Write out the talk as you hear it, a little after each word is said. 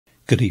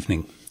Good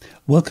evening.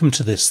 Welcome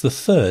to this, the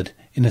third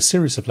in a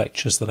series of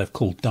lectures that I've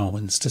called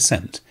Darwin's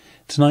Descent.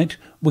 Tonight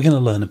we're going to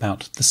learn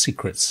about the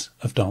secrets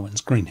of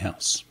Darwin's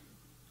greenhouse.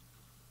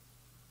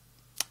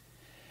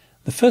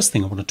 The first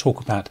thing I want to talk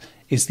about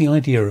is the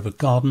idea of a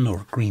garden or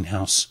a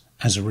greenhouse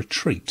as a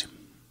retreat.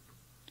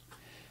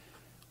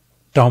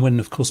 Darwin,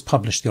 of course,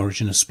 published The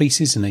Origin of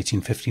Species in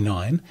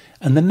 1859,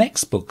 and the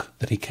next book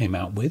that he came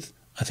out with,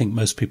 I think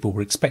most people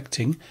were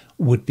expecting,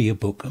 would be a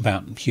book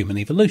about human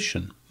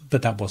evolution,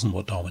 but that wasn't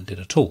what Darwin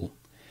did at all.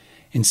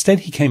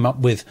 Instead, he came up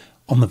with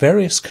On the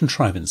Various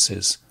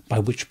Contrivances by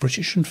which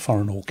British and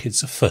foreign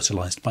orchids are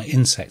fertilised by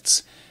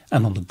insects,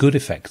 and on the good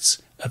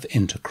effects of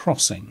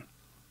intercrossing.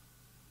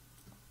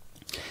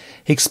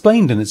 He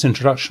explained in its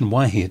introduction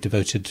why he had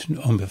devoted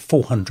over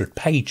 400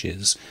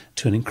 pages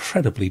to an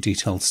incredibly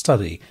detailed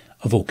study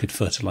of orchid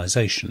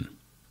fertilisation.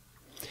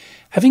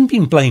 Having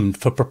been blamed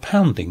for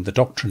propounding the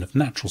doctrine of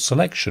natural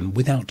selection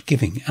without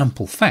giving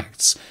ample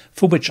facts,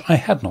 for which I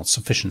had not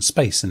sufficient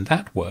space in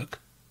that work,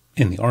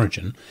 in the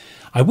Origin,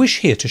 I wish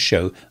here to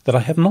show that I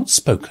have not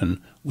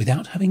spoken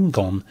without having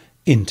gone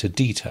into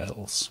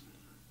details.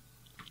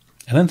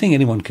 I don't think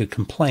anyone could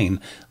complain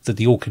that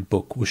the orchid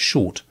book was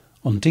short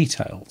on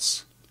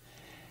details.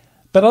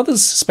 But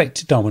others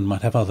suspected Darwin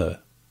might have other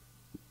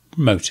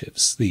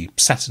motives. The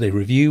Saturday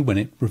Review, when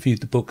it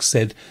reviewed the book,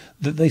 said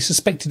that they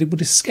suspected it would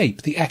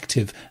escape the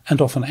active and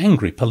often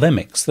angry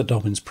polemics that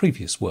Darwin's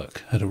previous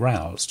work had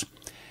aroused.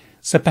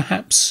 So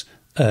perhaps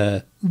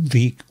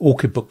the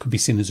orchid book could be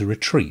seen as a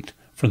retreat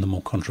from the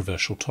more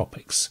controversial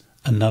topics,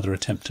 another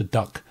attempt to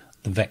duck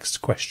the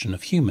vexed question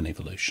of human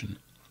evolution.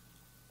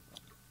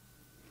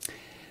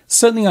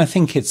 Certainly I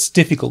think it's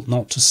difficult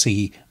not to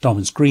see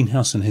Darwin's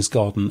greenhouse and his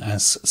garden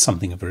as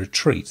something of a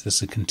retreat. This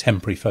is a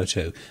contemporary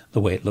photo,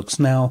 the way it looks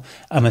now,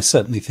 and I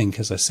certainly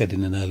think, as I said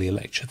in an earlier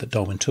lecture, that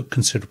Darwin took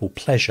considerable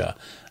pleasure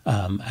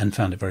and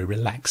found it very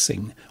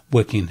relaxing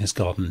working in his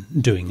garden,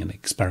 doing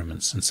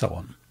experiments and so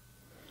on.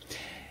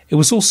 It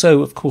was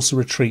also, of course, a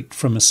retreat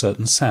from a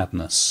certain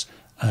sadness.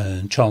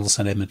 Charles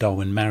and Emma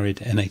Darwin married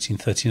in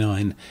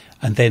 1839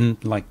 and then,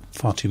 like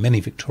far too many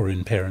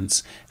Victorian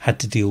parents, had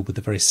to deal with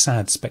the very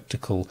sad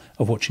spectacle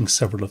of watching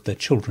several of their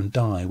children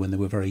die when they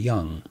were very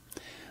young.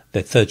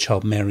 Their third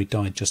child, Mary,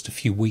 died just a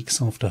few weeks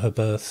after her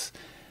birth.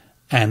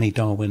 Annie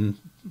Darwin,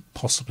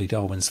 possibly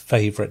Darwin's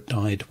favourite,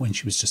 died when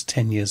she was just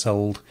 10 years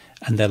old,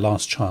 and their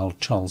last child,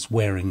 Charles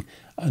Waring,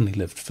 only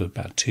lived for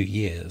about 2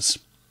 years.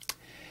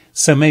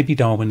 So maybe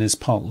Darwin is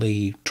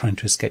partly trying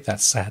to escape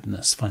that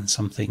sadness, find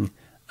something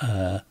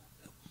a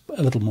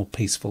little more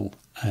peaceful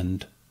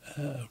and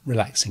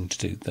relaxing to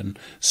do than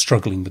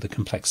struggling with the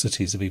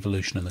complexities of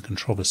evolution and the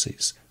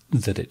controversies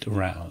that it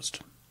aroused.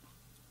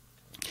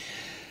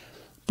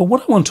 But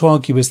what I want to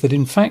argue is that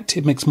in fact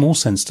it makes more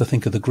sense to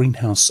think of the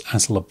greenhouse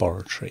as a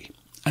laboratory,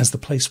 as the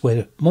place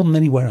where, more than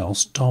anywhere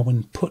else,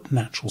 Darwin put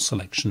natural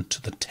selection to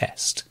the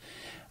test.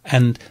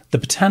 And the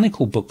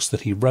botanical books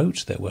that he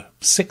wrote, there were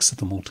 6 of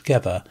them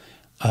altogether,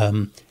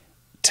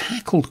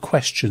 tackled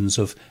questions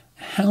of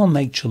how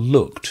nature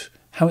looked,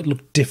 how it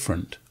looked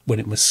different when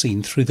it was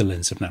seen through the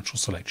lens of natural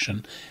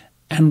selection,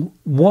 and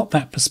what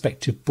that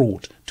perspective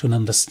brought to an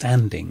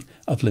understanding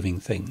of living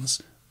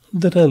things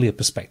that earlier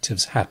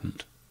perspectives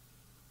hadn't.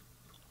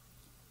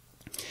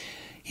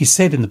 He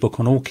said in the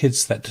book on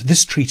orchids that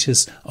this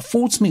treatise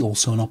affords me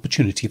also an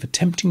opportunity of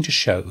attempting to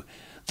show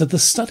that the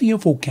study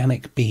of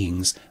organic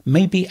beings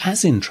may be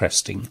as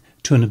interesting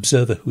to an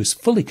observer who is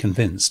fully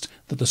convinced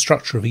that the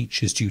structure of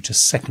each is due to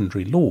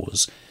secondary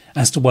laws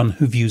as to one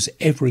who views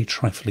every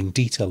trifling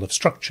detail of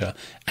structure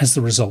as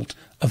the result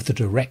of the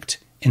direct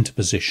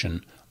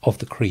interposition of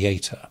the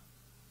Creator.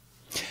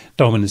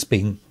 Darwin is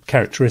being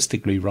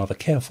characteristically rather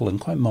careful and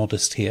quite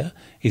modest here.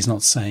 He's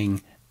not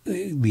saying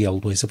the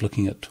old ways of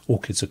looking at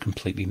orchids are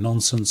completely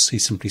nonsense.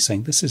 He's simply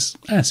saying this is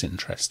as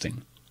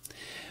interesting.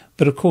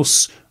 But of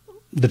course,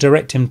 the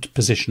direct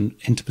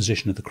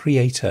interposition of the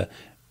Creator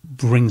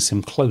brings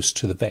him close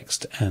to the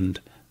vexed and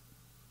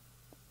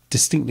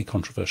distinctly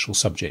controversial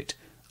subject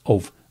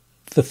of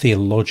the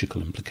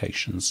theological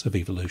implications of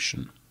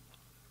evolution.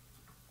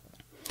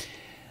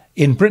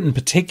 In Britain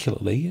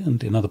particularly,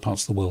 and in other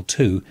parts of the world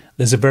too,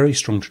 there's a very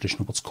strong tradition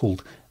of what's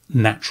called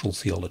natural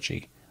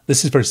theology.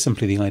 This is very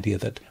simply the idea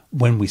that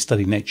when we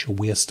study nature,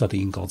 we are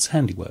studying God's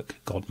handiwork.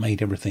 God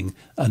made everything,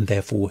 and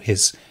therefore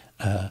his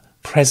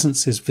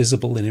presence is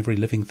visible in every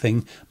living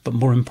thing, but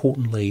more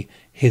importantly,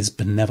 his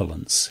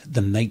benevolence,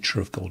 the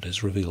nature of God,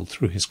 is revealed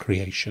through his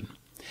creation.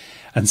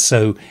 And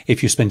so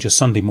if you spend your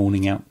Sunday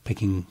morning out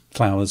picking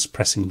flowers,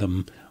 pressing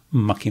them,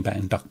 mucking about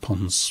in duck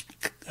ponds,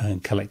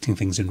 and collecting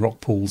things in rock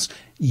pools,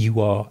 you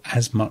are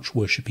as much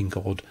worshipping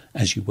God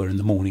as you were in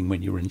the morning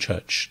when you were in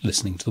church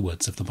listening to the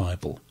words of the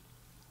Bible.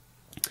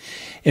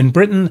 In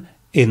Britain,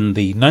 in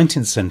the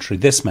 19th century,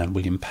 this man,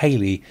 William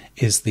Paley,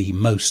 is the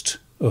most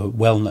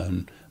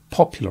well-known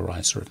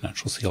populariser of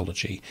natural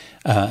theology,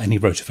 and he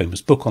wrote a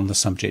famous book on the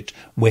subject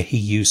where he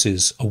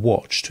uses a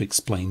watch to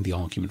explain the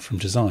argument from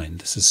design.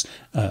 This is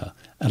a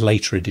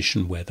later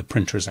edition where the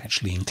printer has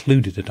actually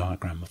included a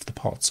diagram of the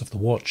parts of the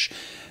watch.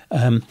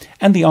 And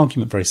the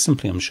argument, very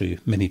simply, I'm sure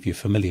many of you are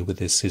familiar with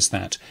this, is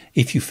that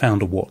if you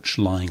found a watch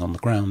lying on the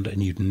ground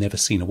and you'd never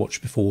seen a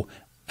watch before,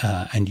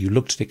 and you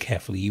looked at it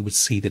carefully, you would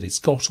see that it's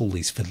got all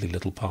these fiddly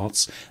little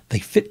parts. They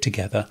fit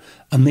together,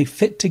 and they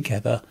fit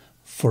together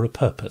for a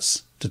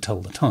purpose, to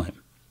tell the time.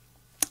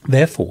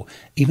 Therefore,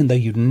 even though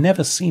you'd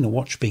never seen a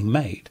watch being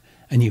made,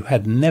 and you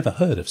had never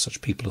heard of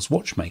such people as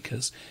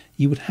watchmakers,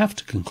 you would have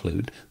to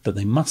conclude that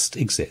they must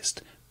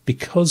exist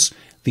because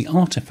the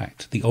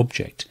artefact, the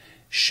object,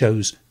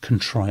 shows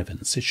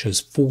contrivance, it shows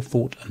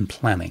forethought and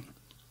planning.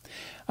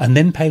 And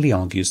then Paley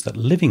argues that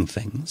living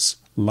things,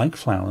 like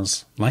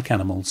flowers, like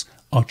animals,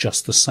 are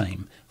just the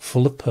same,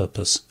 full of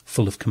purpose,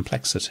 full of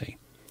complexity.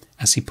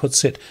 As he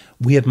puts it,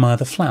 we admire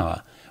the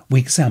flower, we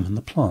examine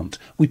the plant,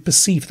 we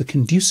perceive the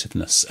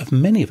conduciveness of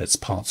many of its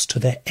parts to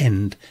their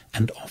end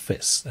and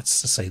office,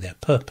 that's to say their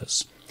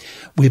purpose.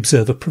 We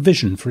observe a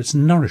provision for its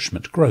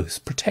nourishment,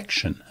 growth,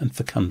 protection and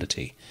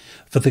fecundity.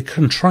 For the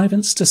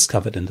contrivance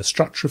discovered in the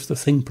structure of the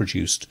thing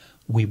produced,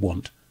 we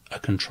want a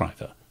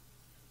contriver.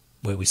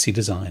 Where we see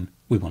design,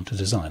 we want a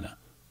designer.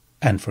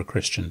 And for a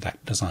Christian,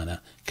 that designer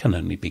can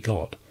only be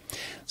God.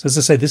 So as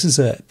I say, this is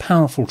a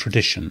powerful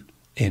tradition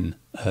in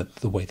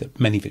the way that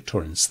many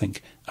Victorians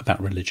think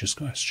about religious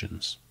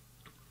questions.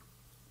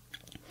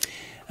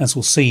 As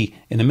we'll see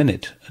in a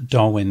minute,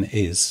 Darwin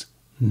is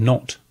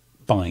not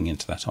buying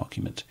into that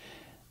argument.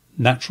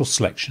 Natural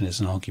selection is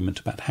an argument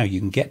about how you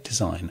can get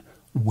design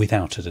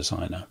without a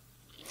designer.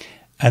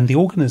 And the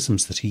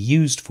organisms that he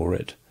used for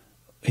it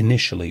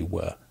initially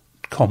were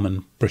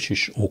common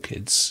British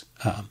orchids,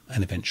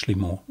 and eventually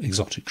more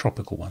exotic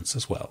tropical ones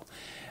as well.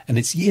 And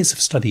it's years of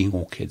studying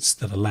orchids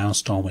that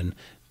allows Darwin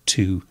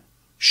to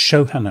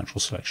show how natural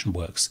selection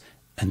works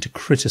and to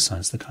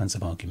criticise the kinds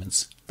of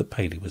arguments that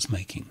Paley was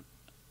making.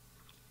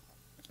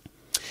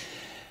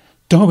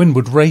 Darwin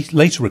would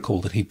later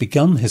recall that he'd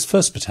begun his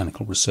first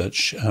botanical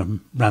research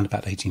round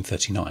about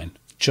 1839,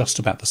 just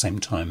about the same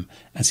time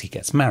as he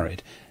gets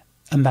married,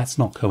 and that's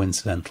not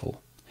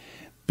coincidental,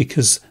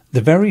 because the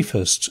very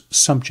first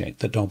subject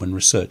that Darwin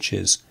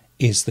researches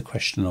is the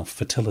question of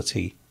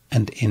fertility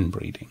and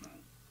inbreeding.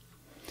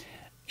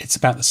 It's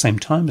about the same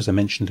time, as I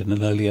mentioned in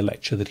an earlier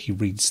lecture, that he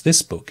reads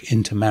this book,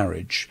 Into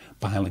Marriage,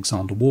 by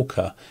Alexander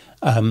Walker.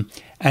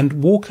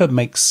 And Walker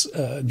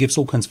gives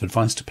all kinds of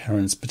advice to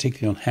parents,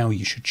 particularly on how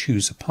you should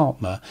choose a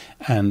partner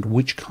and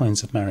which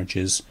kinds of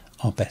marriages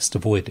are best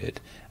avoided.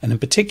 And in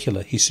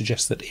particular, he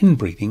suggests that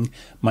inbreeding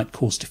might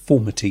cause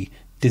deformity,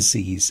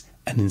 disease,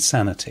 and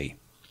insanity.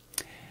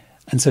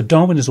 And so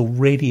Darwin is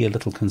already a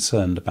little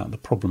concerned about the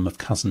problem of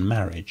cousin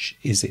marriage.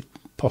 Is it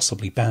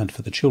possibly bad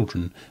for the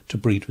children to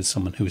breed with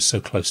someone who is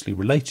so closely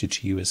related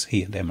to you as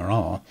he and Emma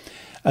are?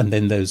 And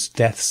then those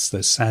deaths,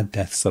 those sad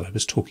deaths that I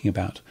was talking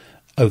about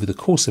over the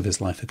course of his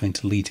life are going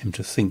to lead him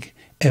to think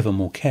ever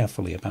more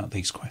carefully about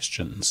these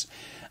questions.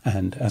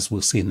 And as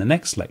we'll see in the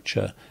next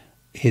lecture,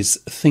 his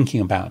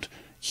thinking about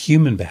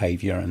human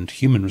behaviour and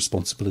human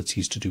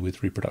responsibilities to do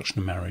with reproduction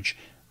and marriage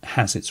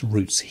has its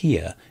roots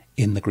here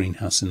in the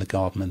greenhouse, in the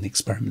garden, and the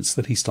experiments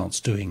that he starts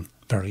doing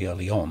very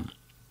early on.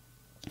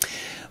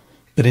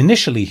 But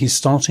initially he's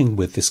starting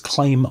with this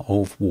claim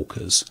of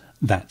Walker's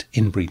that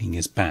inbreeding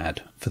is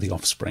bad for the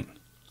offspring.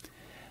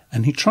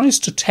 And he tries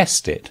to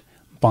test it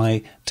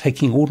by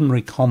taking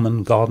ordinary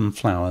common garden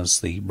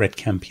flowers. The red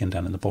campion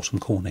down in the bottom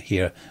corner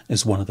here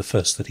is one of the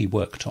first that he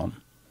worked on.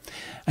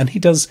 And he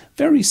does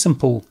very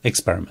simple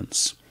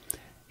experiments.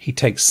 He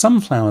takes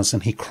some flowers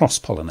and he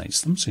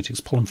cross-pollinates them, so he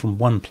takes pollen from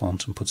one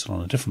plant and puts it on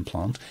a different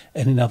plant,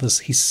 and in others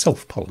he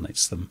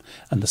self-pollinates them.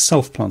 And the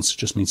self-plants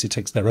just means he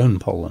takes their own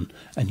pollen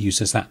and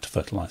uses that to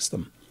fertilise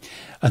them.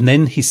 And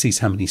then he sees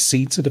how many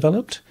seeds are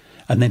developed,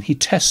 and then he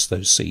tests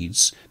those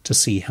seeds to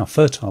see how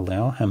fertile they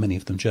are, how many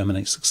of them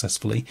germinate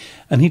successfully,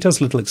 and he does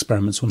little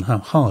experiments on how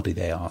hardy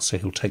they are. So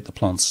he'll take the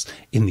plants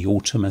in the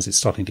autumn as it's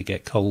starting to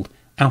get cold,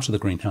 out of the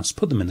greenhouse,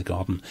 put them in the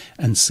garden,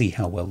 and see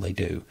how well they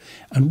do.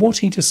 And what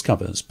he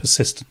discovers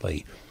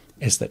persistently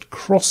is that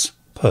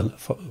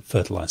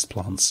cross-fertilised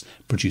plants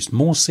produce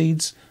more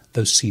seeds,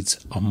 those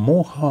seeds are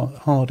more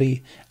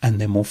hardy, and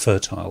they're more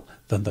fertile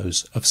than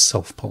those of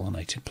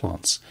self-pollinated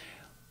plants.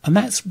 And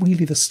that's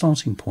really the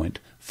starting point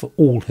for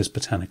all his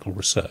botanical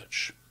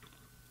research.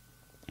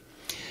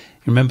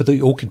 Remember,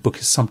 the orchid book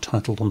is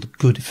subtitled On the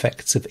Good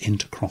Effects of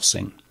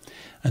Intercrossing.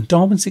 And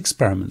Darwin's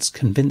experiments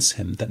convince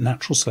him that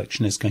natural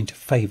selection is going to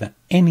favour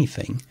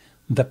anything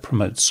that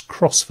promotes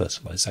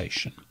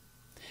cross-fertilisation.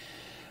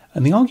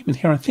 And the argument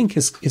here, I think,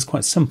 is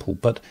quite simple,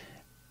 but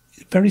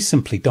very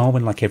simply,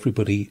 Darwin, like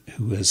everybody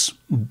who has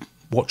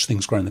watched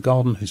things grow in the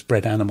garden, who's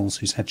bred animals,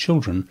 who's had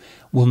children,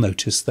 will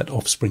notice that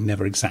offspring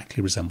never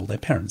exactly resemble their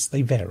parents.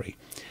 They vary.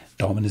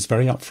 Darwin is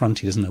very upfront.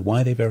 He doesn't know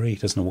why they vary. He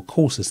doesn't know what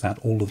causes that.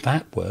 All of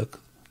that work,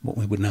 what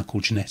we would now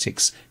call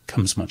genetics,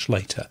 comes much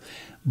later.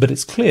 But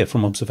it's clear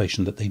from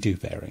observation that they do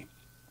vary.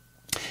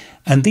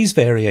 And these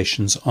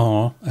variations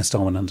are, as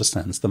Darwin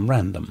understands them,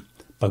 random,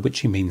 by which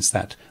he means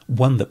that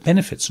one that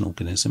benefits an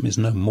organism is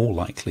no more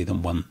likely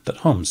than one that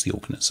harms the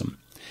organism.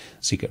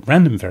 So you get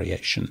random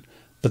variation,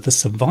 but the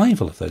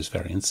survival of those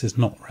variants is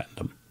not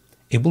random.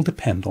 It will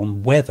depend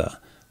on whether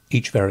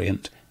each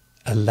variant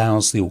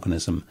allows the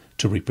organism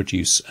to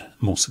reproduce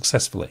more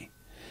successfully.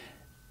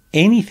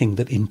 Anything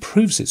that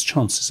improves its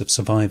chances of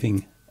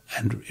surviving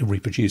and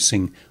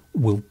reproducing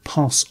will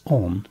pass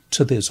on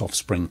to those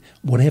offspring,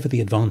 whatever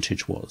the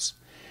advantage was.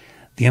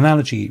 The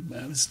analogy,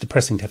 it's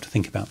depressing to have to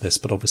think about this,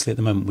 but obviously at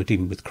the moment we're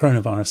dealing with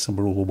coronavirus and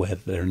we're all aware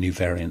that there are new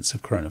variants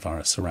of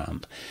coronavirus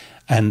around.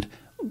 And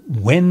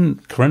when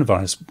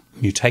coronavirus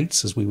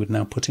mutates, as we would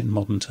now put it in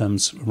modern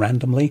terms,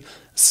 randomly,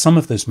 some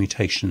of those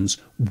mutations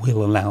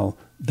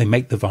they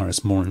make the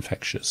virus more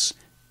infectious.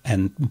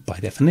 And by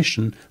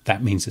definition,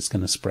 that means it's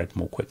going to spread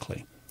more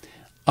quickly.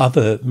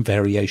 Other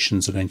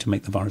variations are going to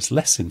make the virus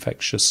less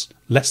infectious,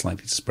 less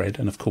likely to spread,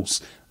 and of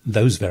course,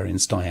 those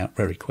variants die out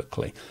very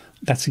quickly.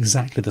 That's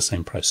exactly the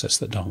same process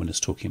that Darwin is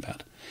talking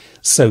about.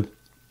 So,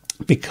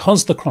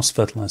 because the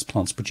cross-fertilised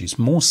plants produce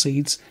more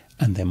seeds,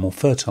 and they're more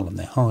fertile and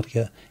they're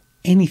hardier,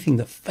 anything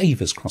that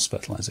favours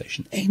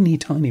cross-fertilisation, any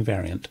tiny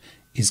variant,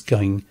 is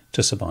going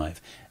to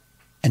survive.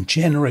 And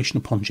generation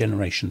upon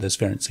generation, those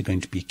variants are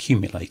going to be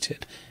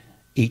accumulated.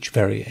 Each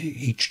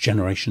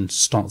generation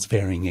starts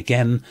varying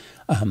again,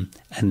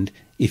 and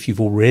if you've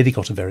already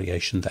got a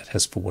variation that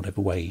has, for whatever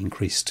way,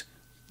 increased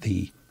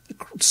the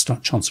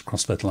chance of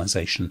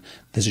cross-fertilisation,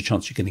 there's a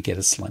chance you're going to get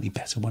a slightly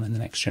better one in the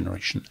next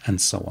generation,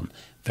 and so on.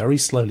 Very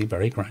slowly,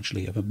 very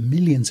gradually, over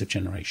millions of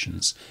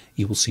generations,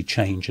 you will see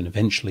change, and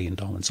eventually, in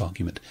Darwin's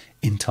argument,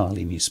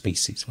 entirely new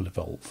species will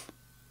evolve.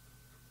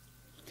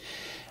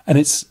 And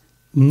it's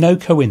no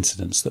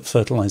coincidence that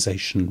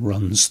fertilisation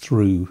runs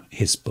through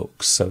his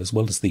books. So as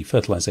well as the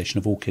fertilisation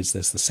of orchids,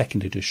 there's the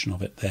second edition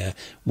of it there,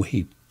 where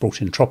he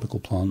brought in tropical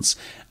plants,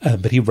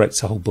 but he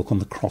writes a whole book on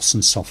the cross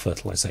and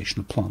self-fertilisation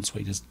of plants, where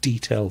he does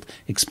detailed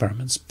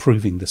experiments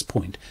proving this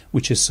point,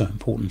 which is so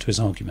important to his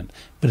argument,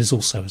 but is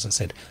also, as I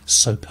said,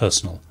 so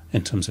personal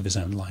in terms of his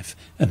own life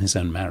and his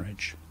own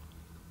marriage.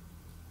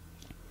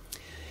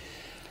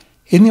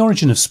 In The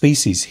Origin of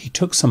Species, he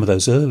took some of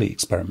those early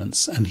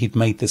experiments and he'd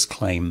made this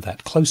claim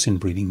that close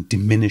inbreeding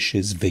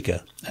diminishes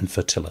vigour and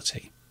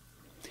fertility.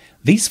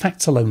 These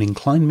facts alone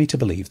incline me to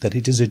believe that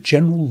it is a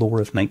general law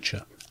of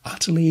nature,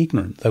 utterly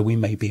ignorant though we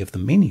may be of the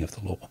meaning of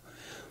the law,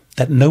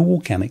 that no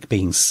organic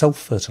being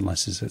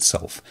self-fertilises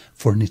itself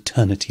for an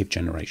eternity of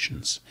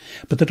generations,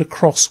 but that a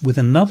cross with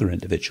another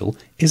individual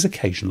is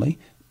occasionally,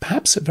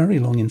 perhaps at very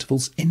long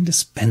intervals,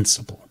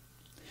 indispensable.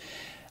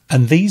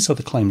 And these are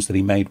the claims that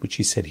he made, which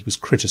he said he was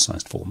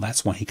criticised for. And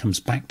that's why he comes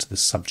back to this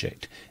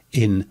subject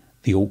in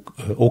the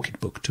Orchid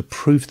book to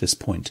prove this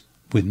point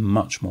with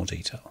much more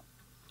detail.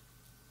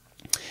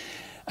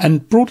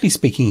 And broadly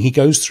speaking, he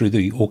goes through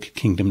the orchid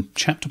kingdom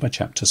chapter by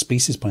chapter,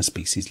 species by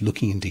species,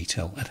 looking in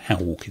detail at how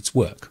orchids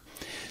work.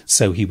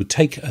 So he would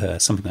take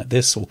something like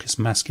this, Orchis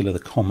mascula, the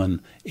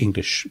common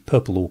English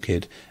purple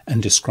orchid,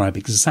 and describe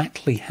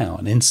exactly how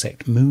an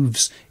insect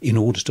moves in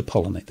order to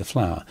pollinate the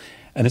flower.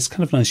 And it's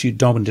kind of nice.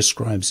 Darwin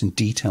describes in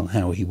detail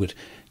how he would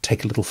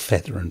take a little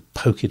feather and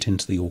poke it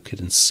into the orchid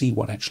and see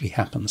what actually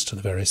happens to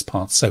the various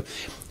parts. So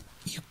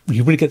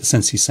you really get the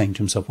sense he's saying to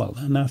himself, well,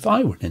 now if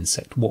I were an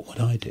insect, what would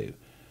I do?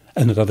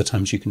 And at other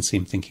times you can see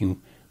him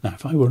thinking, now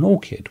if I were an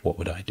orchid, what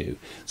would I do?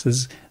 So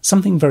there's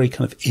something very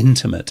kind of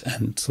intimate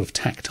and sort of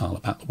tactile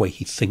about the way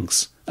he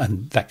thinks,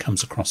 and that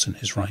comes across in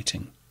his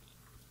writing.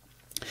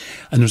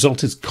 And the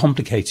result is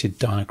complicated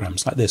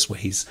diagrams like this, where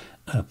he's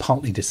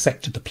partly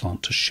dissected the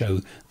plant to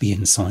show the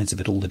insides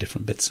of it, all the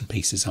different bits and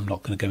pieces. I'm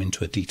not going to go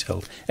into a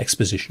detailed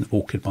exposition of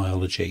orchid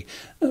biology,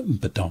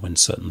 but Darwin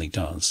certainly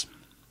does.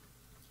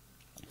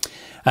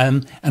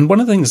 And one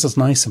of the things that's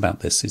nice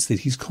about this is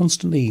that he's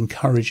constantly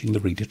encouraging the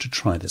reader to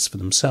try this for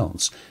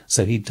themselves.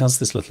 So he does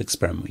this little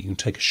experiment where you can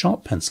take a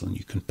sharp pencil and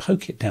you can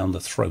poke it down the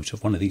throat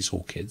of one of these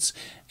orchids,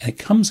 and it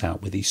comes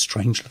out with these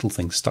strange little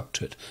things stuck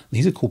to it.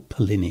 These are called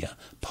pollinia,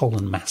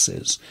 pollen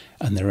masses,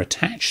 and they're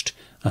attached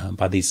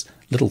by these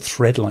little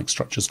thread-like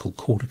structures called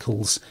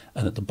corticals,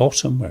 and at the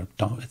bottom, where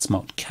it's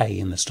marked K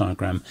in this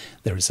diagram,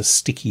 there is a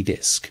sticky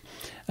disc,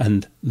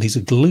 and these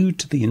are glued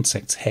to the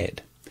insect's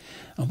head.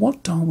 And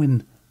what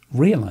Darwin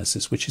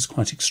realises, which is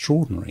quite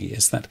extraordinary,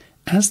 is that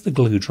as the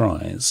glue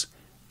dries,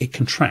 it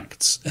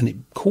contracts and it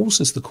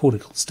causes the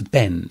corticals to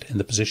bend in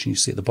the position you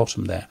see at the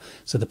bottom there.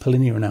 So the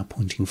pollinia are now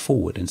pointing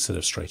forward instead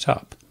of straight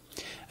up.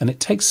 And it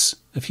takes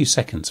a few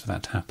seconds for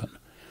that to happen.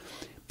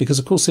 Because,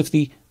 of course, if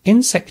the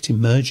insect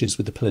emerges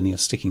with the pollinia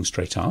sticking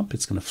straight up,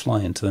 it's going to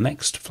fly into the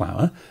next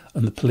flower,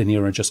 and the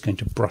pollinia are just going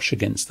to brush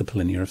against the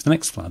pollinia of the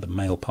next flower. The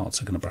male parts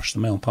are going to brush the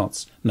male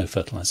parts, no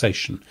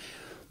fertilisation.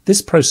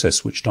 This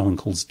process, which Darwin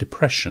calls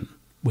depression,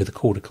 where the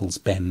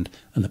corticals bend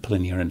and the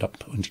pollinia end up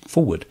pointing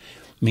forward,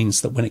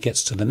 means that when it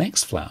gets to the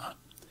next flower,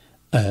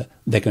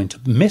 they're going to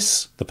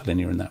miss the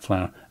pollinia in that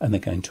flower and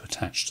they're going to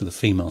attach to the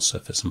female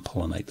surface and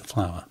pollinate the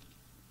flower.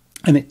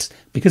 And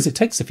because it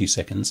takes a few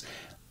seconds,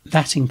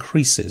 that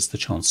increases the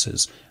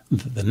chances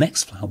that the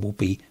next flower will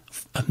be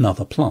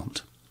another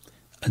plant.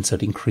 And so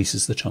it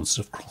increases the chances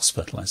of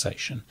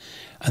cross-fertilisation.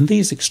 And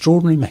these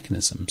extraordinary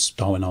mechanisms,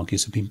 Darwin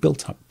argues, have been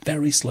built up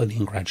very slowly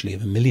and gradually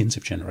over millions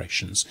of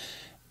generations.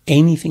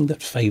 Anything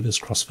that favours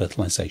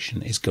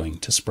cross-fertilisation is going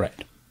to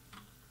spread.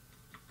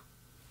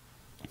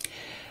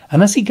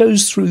 And as he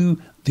goes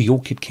through the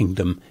orchid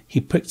kingdom, he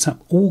picks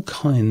up all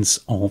kinds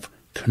of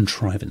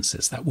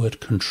contrivances. That word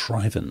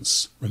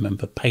contrivance,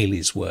 remember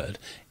Paley's word,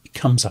 it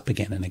comes up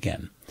again and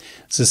again.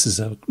 So this is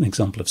an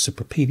example of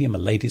Cypripedium, a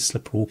lady's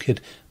slipper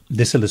orchid.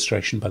 This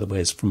illustration, by the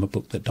way, is from a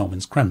book that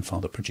Darwin's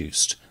grandfather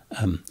produced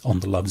on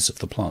the loves of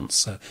the plants.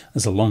 So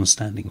there's a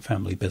long-standing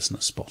family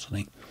business,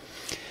 botany.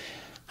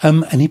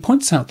 And he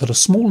points out that a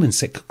small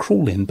insect could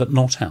crawl in but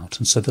not out,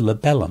 and so the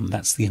labellum,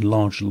 that's the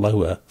enlarged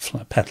lower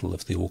flat petal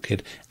of the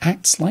orchid,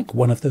 acts like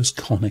one of those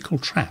conical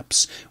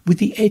traps with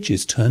the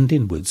edges turned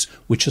inwards,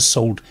 which are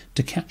sold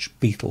to catch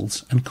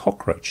beetles and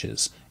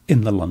cockroaches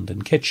in the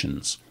London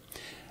kitchens.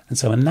 And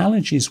so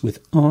analogies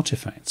with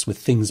artefacts, with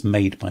things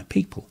made by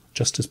people,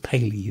 just as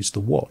Paley used the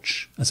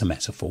watch as a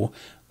metaphor,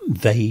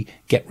 they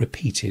get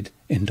repeated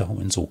in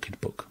Darwin's orchid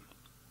book.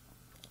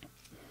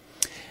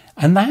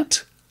 And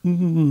that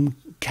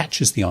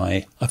catches the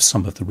eye of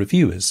some of the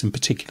reviewers, in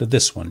particular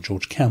this one,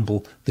 George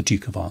Campbell, the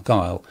Duke of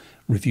Argyll,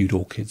 reviewed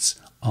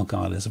orchids.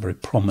 Argyll is a very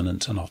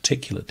prominent and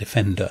articulate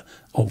defender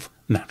of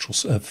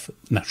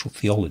natural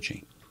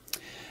theology.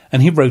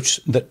 And he wrote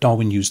that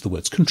Darwin used the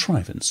words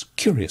contrivance,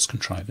 curious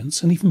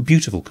contrivance, and even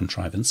beautiful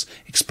contrivance,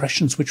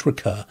 expressions which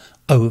recur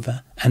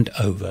over and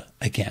over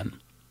again.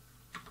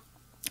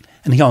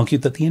 And he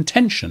argued that the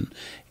intention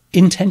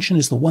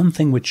is the one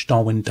thing which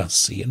Darwin does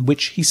see and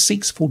which he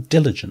seeks for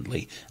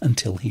diligently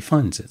until he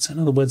finds it. So in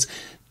other words,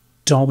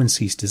 Darwin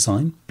sees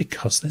design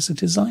because there's a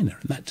designer,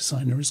 and that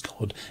designer is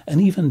God. And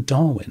even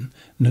Darwin,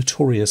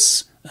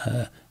 notorious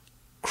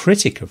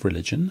critic of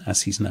religion,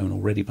 as he's known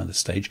already by the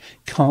stage,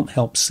 can't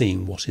help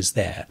seeing what is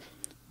there.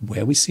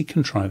 Where we see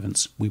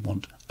contrivance, we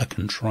want a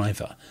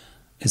contriver,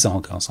 is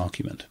Argyll's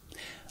argument.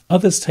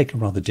 Others take a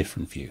rather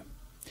different view.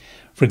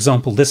 For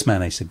example, this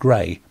man, Asa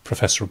Gray,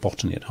 professor of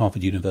botany at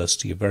Harvard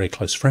University, a very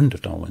close friend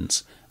of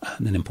Darwin's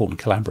and an important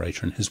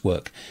collaborator in his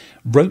work,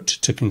 wrote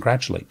to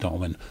congratulate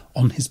Darwin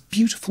on his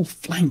beautiful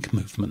flank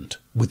movement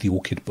with the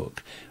orchid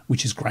book,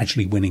 which is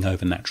gradually winning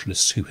over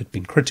naturalists who had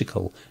been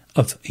critical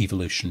of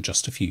evolution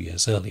just a few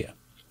years earlier.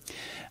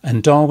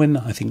 And Darwin,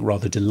 I think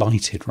rather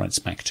delighted, writes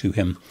back to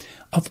him,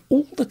 "Of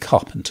all the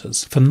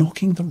carpenters, for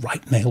knocking the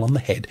right nail on the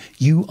head,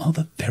 you are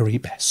the very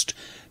best.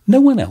 No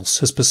one else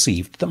has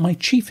perceived that my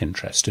chief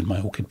interest in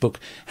my orchid book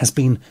has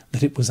been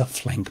that it was a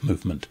flank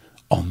movement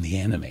on the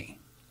enemy."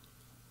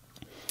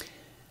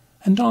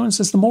 And Darwin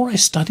says, the more I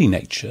study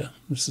nature,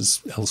 this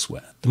is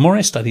elsewhere, the more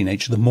I study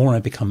nature, the more I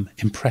become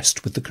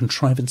impressed with the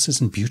contrivances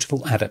and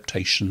beautiful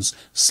adaptations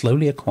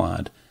slowly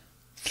acquired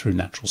through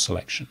natural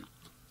selection.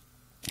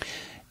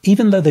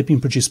 Even though they've been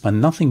produced by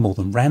nothing more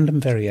than random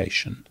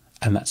variation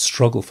and that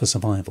struggle for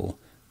survival,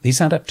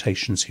 these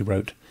adaptations, he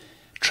wrote,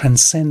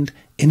 transcend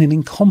in an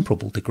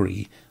incomparable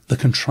degree the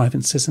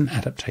contrivances and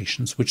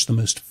adaptations which the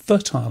most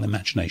fertile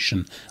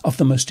imagination of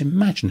the most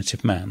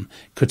imaginative man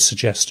could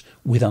suggest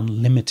with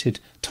unlimited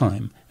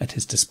time at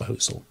his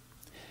disposal.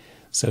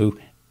 So,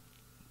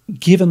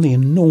 given the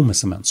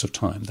enormous amounts of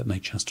time that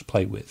nature has to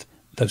play with,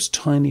 those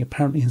tiny,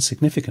 apparently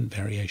insignificant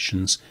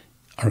variations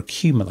are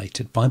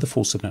accumulated by the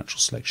force of natural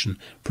selection,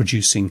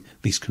 producing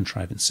these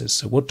contrivances.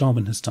 So what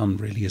Darwin has done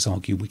really is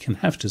argue we can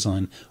have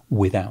design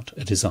without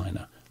a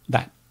designer.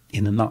 That,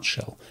 in a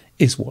nutshell,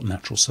 is what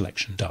natural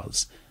selection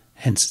does.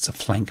 Hence it's a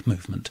flank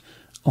movement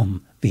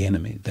on the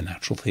enemy, the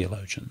natural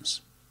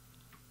theologians.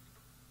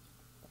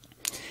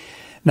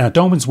 Now,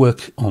 Darwin's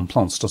work on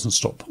plants doesn't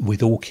stop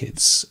with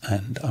orchids,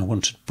 and I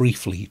want to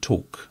briefly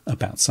talk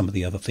about some of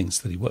the other things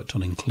that he worked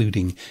on,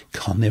 including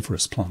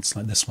carnivorous plants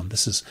like this one.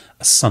 This is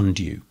a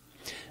sundew.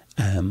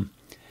 The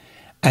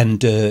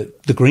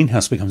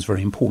greenhouse becomes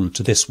very important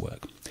to this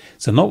work.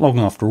 So not long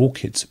after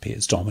orchids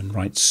appears, Darwin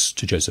writes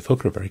to Joseph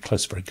Hooker, a very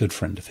close, very good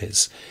friend of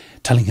his,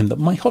 telling him that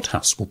my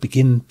hothouse will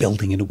begin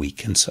building in a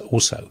week and so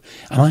also,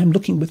 and I am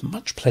looking with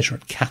much pleasure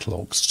at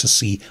catalogues to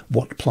see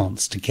what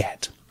plants to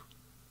get.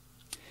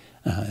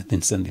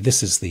 Incidentally,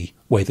 this is the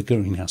way the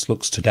greenhouse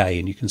looks today,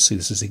 and you can see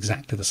this is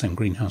exactly the same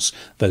greenhouse.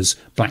 Those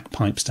black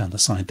pipes down the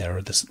side there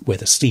are where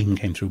the steam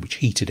came through, which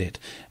heated it,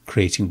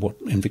 creating what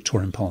in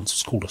Victorian parlance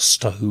was called a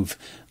stove,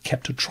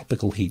 kept at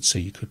tropical heat so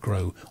you could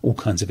grow all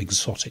kinds of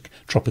exotic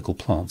tropical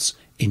plants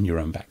in your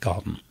own back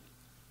garden.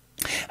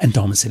 And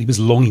Darwin said he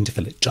was longing to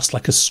fill it just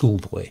like a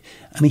schoolboy,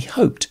 and he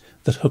hoped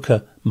that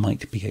Hooker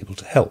might be able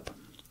to help.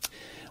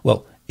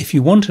 Well, if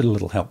you wanted a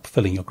little help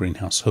filling your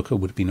greenhouse, Hooker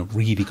would have been a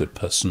really good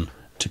person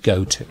to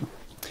go to.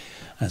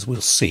 As we'll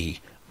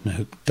see,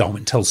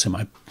 Darwin tells him,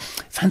 I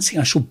fancy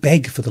I shall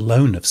beg for the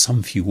loan of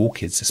some few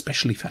orchids,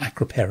 especially for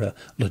Acropera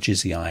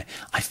logizii.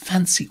 I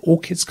fancy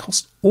orchids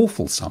cost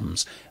awful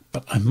sums,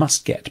 but I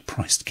must get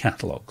priced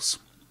catalogues.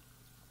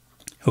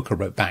 Hooker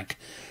wrote back,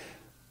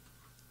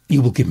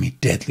 You will give me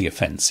deadly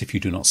offence if you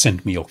do not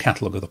send me your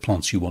catalogue of the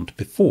plants you want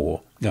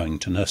before going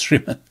to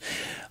nurseryman.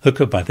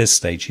 Hooker, by this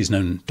stage, he's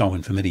known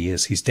Darwin for many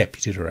years. He's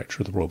Deputy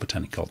Director of the Royal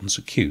Botanic Gardens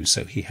at Kew,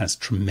 so he has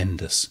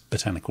tremendous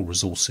botanical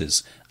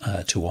resources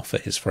to offer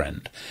his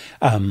friend.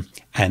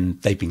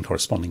 And they've been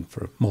corresponding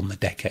for more than a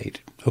decade.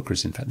 Hooker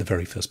is, in fact, the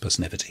very first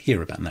person ever to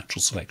hear about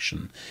natural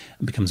selection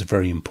and becomes a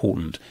very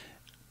important,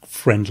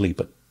 friendly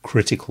but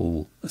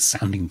critical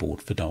sounding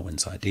board for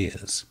Darwin's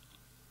ideas.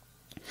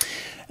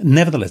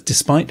 Nevertheless,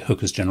 despite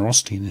Hooker's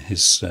generosity and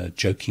his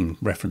joking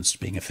reference to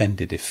being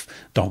offended if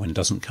Darwin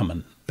doesn't come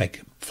and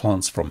beg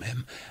plants from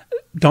him,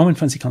 Darwin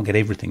finds he can't get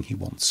everything he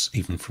wants,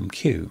 even from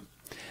Kew.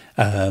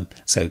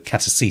 So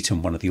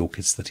Catasetum, one of the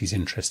orchids that he's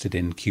interested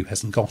in, Kew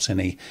hasn't got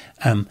any,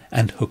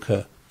 and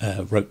Hooker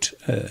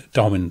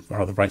Darwin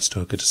writes to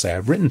Hooker to say,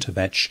 I've written to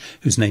Vetch,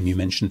 whose name you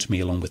mentioned to me,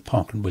 along with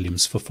Parker and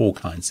Williams, for 4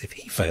 kinds. If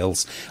he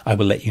fails, I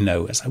will let you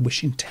know, as I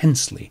wish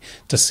intensely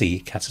to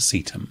see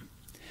Catasetum.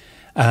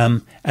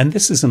 And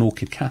this is an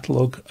orchid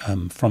catalogue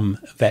from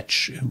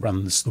Vetch, who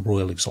runs the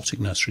Royal Exotic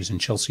Nurseries in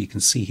Chelsea. You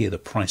can see here the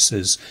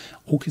prices.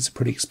 Orchids are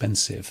pretty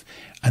expensive,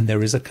 and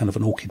there is a kind of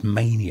an orchid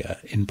mania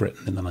in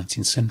Britain in the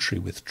 19th century,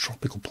 with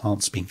tropical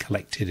plants being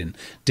collected in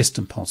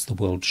distant parts of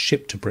the world,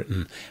 shipped to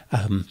Britain,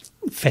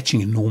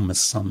 fetching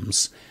enormous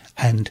sums.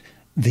 And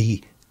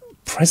the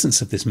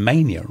presence of this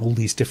mania and all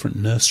these different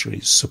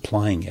nurseries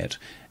supplying it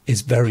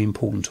is very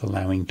important to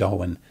allowing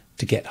Darwin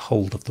to get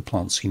hold of the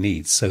plants he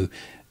needs. So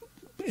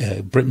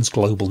Britain's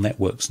global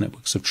networks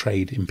of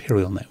trade,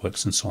 imperial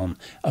networks and so on,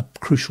 a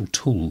crucial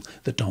tool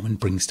that Darwin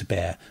brings to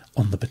bear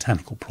on the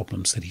botanical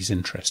problems that he's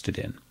interested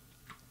in.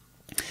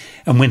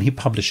 And when he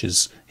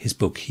publishes his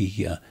book,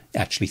 he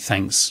actually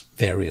thanks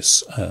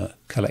various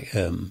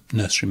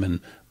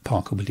nurserymen,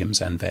 Parker, Williams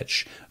and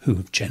Vetch, who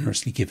have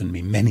generously given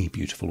me many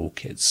beautiful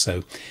orchids.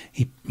 So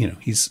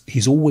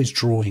he's always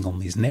drawing on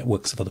these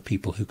networks of other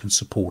people who can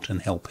support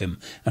and help him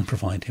and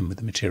provide him with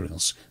the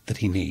materials that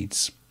he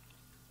needs.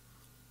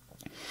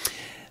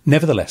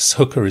 Nevertheless,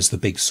 Hooker is the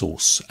big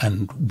source,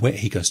 and where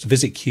he goes to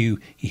visit Kew,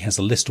 he has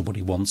a list of what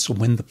he wants, and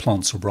when the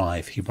plants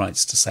arrive, he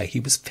writes to say he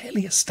was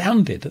fairly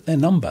astounded at their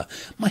number.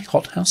 My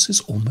hothouse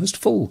is almost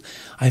full.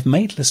 I've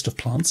made a list of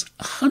plants,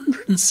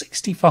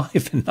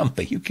 165 in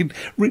number. You can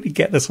really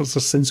get this sort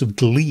of sense of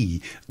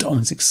glee,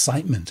 Darwin's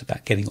excitement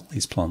about getting all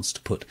these plants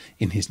to put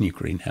in his new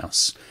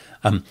greenhouse.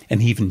 And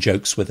he even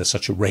jokes whether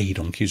such a raid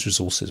on Kew's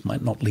resources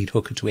might not lead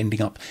Hooker to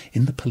ending up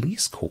in the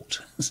police court.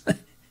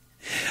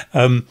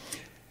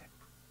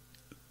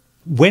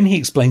 When he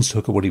explains to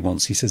Hooker what he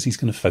wants, he says he's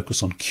going to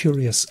focus on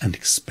curious and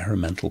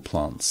experimental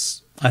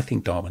plants. I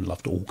think Darwin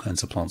loved all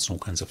kinds of plants and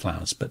all kinds of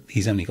flowers, but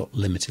he's only got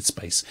limited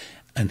space,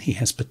 and he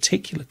has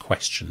particular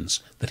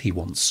questions that he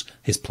wants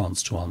his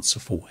plants to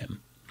answer for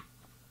him.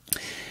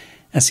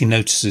 As he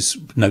notes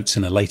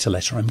in a later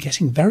letter, I'm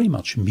getting very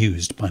much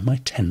amused by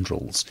my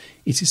tendrils.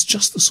 It is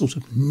just the sort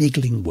of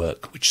niggling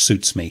work which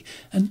suits me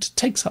and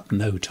takes up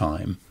no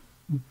time.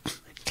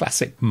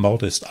 Classic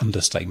modest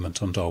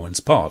understatement on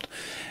Darwin's part.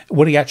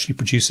 What he actually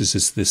produces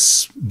is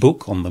this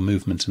book on the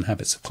movement and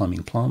habits of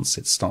climbing plants.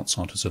 It starts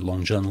out as a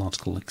long journal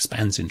article,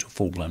 expands into a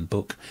full-blown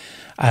book,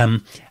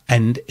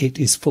 and it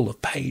is full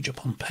of page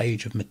upon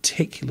page of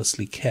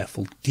meticulously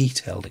careful,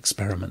 detailed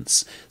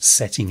experiments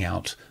setting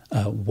out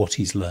what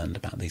he's learned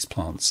about these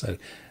plants. So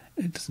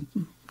it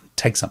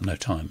takes up no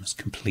time. It's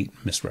complete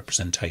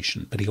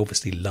misrepresentation, but he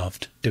obviously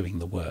loved doing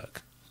the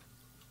work.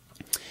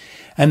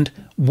 And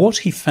what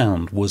he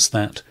found was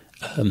that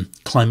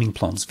climbing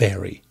plants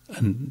vary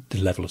in the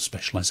level of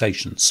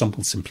specialisation. Some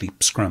will simply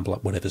scramble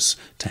up whatever's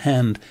to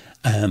hand,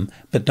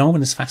 but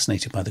Darwin is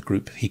fascinated by the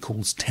group he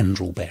calls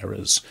tendril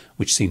bearers,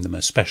 which seem the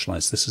most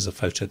specialised. This is a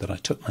photo that I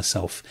took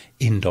myself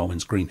in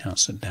Darwin's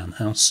greenhouse at Down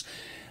House.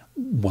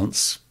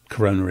 Once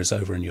Corona is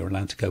over and you're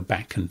allowed to go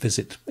back and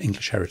visit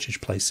English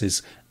heritage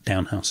places,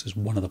 Down House is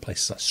one of the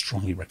places I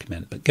strongly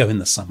recommend, but go in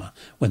the summer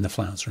when the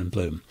flowers are in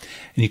bloom.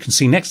 And you can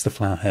see next to the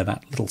flower here,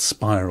 that little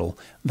spiral,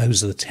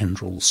 those are the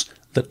tendrils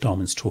that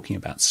Darwin's talking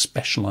about,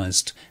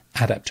 specialised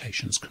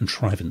adaptations,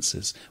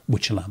 contrivances,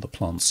 which allow the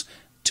plants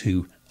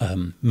to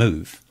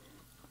move.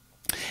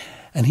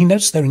 And he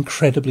notes they're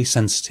incredibly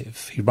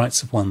sensitive. He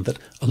writes of one that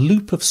a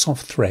loop of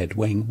soft thread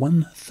weighing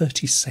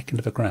 1/32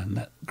 of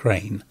a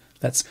grain,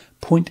 that's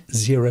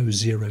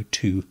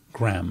 0.002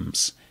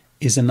 grams,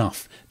 is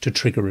enough to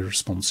trigger a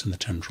response in the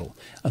tendril.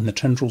 And the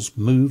tendrils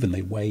move and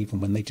they wave,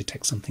 and when they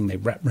detect something, they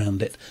wrap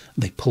round it,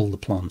 they pull the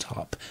plant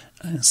up.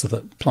 So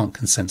that the plant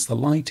can sense the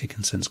light, it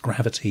can sense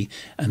gravity,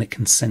 and it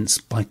can sense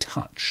by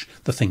touch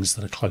the things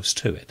that are close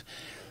to it.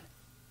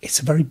 It's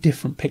a very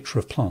different picture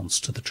of plants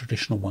to the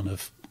traditional one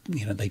of,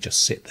 they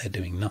just sit there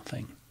doing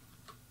nothing.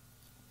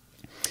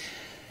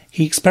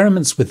 He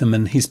experiments with them,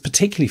 and he's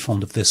particularly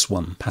fond of this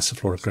one,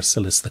 Passiflora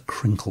gracilis, the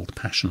crinkled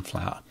passion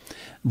flower,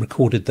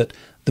 recorded that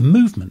the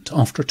movement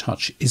after a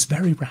touch is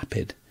very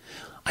rapid.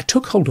 I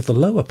took hold of the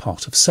lower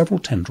part of several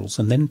tendrils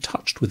and then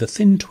touched with a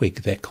thin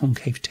twig their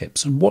concave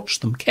tips and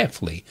watched them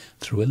carefully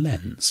through a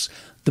lens.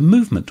 The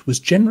movement was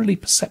generally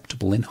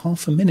perceptible in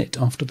half a minute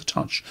after the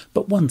touch,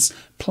 but once,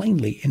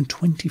 plainly, in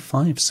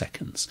 25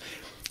 seconds.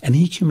 And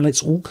he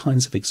accumulates all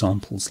kinds of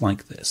examples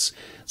like this,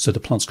 so the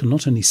plants can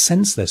not only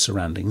sense their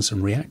surroundings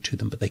and react to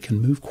them, but they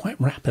can move quite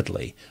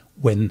rapidly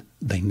when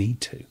they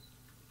need to.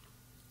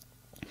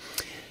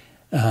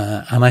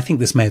 And I think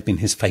this may have been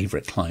his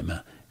favourite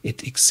climber.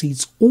 It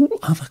exceeds all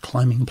other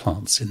climbing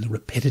plants in the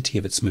rapidity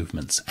of its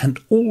movements, and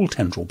all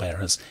tendril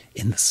bearers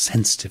in the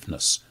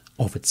sensitiveness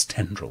of its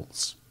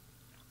tendrils.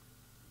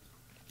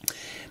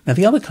 Now,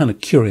 the other kind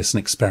of curious and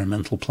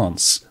experimental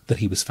plants that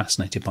he was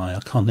fascinated by are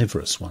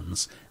carnivorous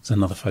ones. There's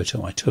another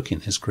photo I took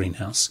in his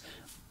greenhouse.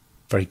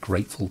 Very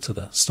grateful to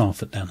the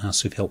staff at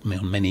Downhouse who've helped me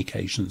on many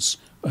occasions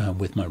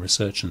with my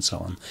research and so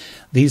on.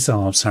 These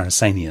are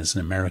Sarracenias,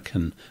 an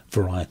American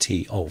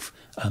variety of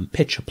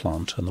pitcher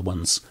plant, and the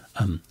ones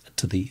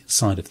to the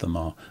side of them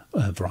are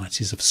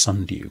varieties of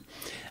sundew.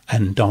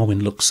 And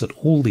Darwin looks at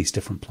all these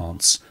different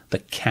plants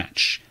that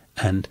catch,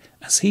 and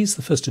as he's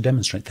the first to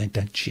demonstrate, they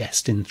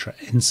digest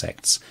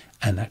insects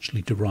and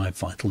actually derive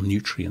vital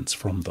nutrients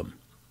from them.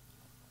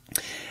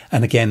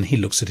 And again, he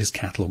looks at his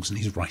catalogues and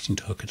he's writing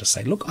to Hooker to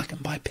say, look, I can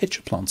buy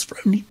pitcher plants for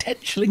only 10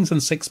 shillings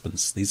and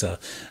sixpence. These are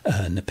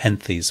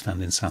Nepenthes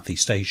found in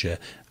Southeast Asia,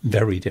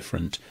 very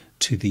different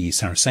to the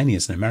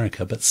Sarracenias in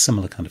America, but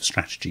similar kind of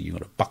strategy. You've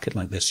got a bucket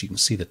like this, you can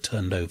see the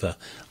turned over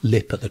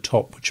lip at the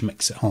top, which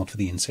makes it hard for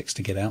the insects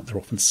to get out. They're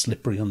often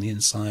slippery on the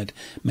inside.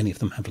 Many of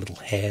them have little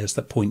hairs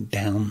that point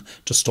down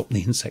to stop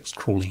the insects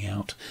crawling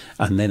out.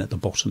 And then at the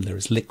bottom there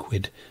is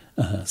liquid.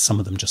 Some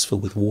of them just fill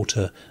with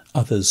water.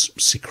 Others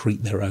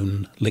secrete their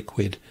own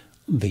liquid.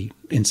 The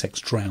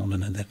insects drown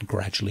and are then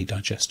gradually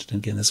digested.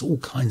 And again, there's all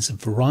kinds of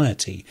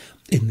variety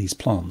in these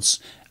plants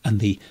and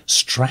the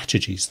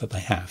strategies that they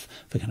have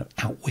for kind of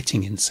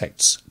outwitting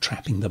insects,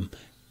 trapping them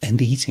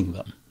and eating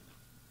them.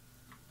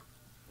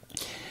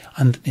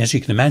 And as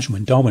you can imagine,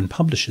 when Darwin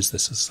publishes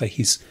this, as I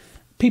say,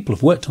 people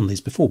have worked on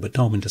these before, but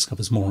Darwin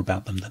discovers more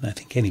about them than I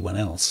think anyone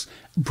else,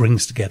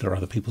 brings together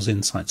other people's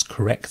insights,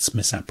 corrects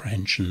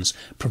misapprehensions,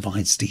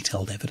 provides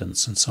detailed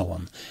evidence, and so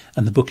on.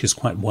 And the book is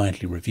quite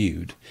widely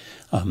reviewed.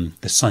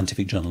 The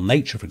scientific journal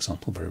Nature, for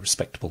example, very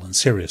respectable and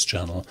serious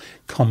journal,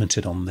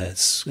 commented on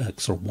this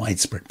sort of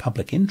widespread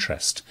public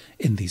interest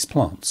in these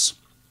plants.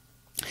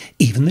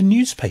 Even the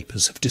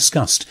newspapers have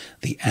discussed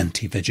the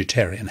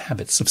anti-vegetarian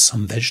habits of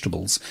some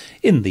vegetables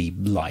in the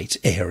light,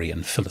 airy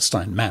and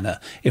Philistine manner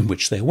in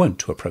which they are wont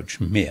to approach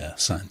mere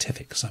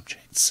scientific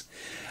subjects.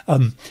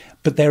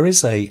 But there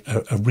is a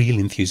real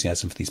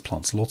enthusiasm for these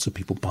plants. Lots of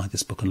people buy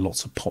this book and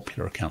lots of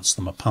popular accounts of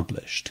them are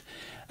published.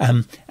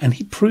 And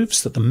he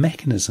proves that the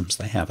mechanisms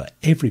they have are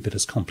every bit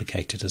as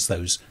complicated as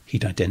those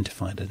he'd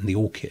identified in the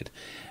orchid.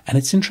 And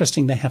it's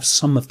interesting, they have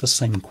some of the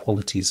same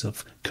qualities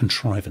of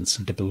contrivance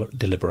and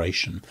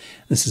deliberation.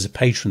 This is a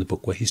page from the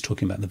book where he's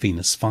talking about the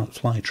Venus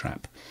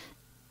flytrap.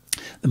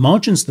 The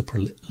margins of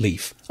the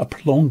leaf are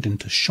prolonged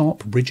into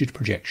sharp, rigid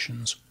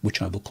projections,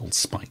 which I will call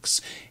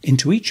spikes,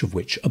 into each of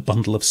which a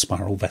bundle of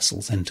spiral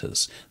vessels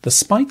enters. The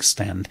spikes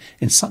stand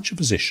in such a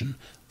position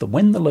that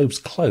when the lobes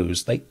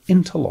close, they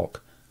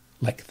interlock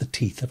like the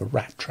teeth of a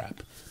rat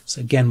trap.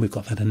 So again, we've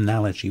got that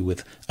analogy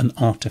with an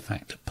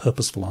artefact, a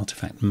purposeful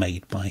artefact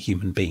made by a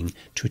human being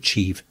to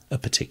achieve a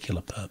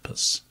particular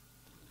purpose.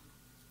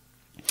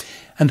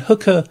 And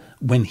Hooker,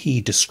 when he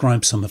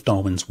describes some of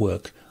Darwin's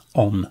work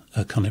on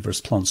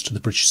carnivorous plants to the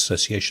British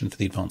Association for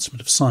the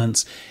Advancement of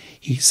Science,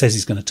 he says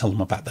he's going to tell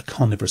them about the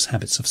carnivorous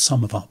habits of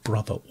some of our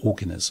brother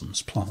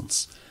organisms,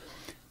 plants.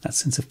 That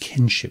sense of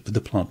kinship with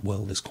the plant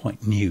world is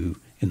quite new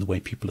in the way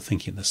people are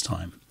thinking at this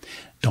time.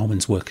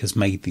 Darwin's work has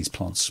made these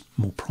plants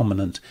more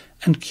prominent,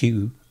 and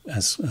Kew,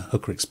 as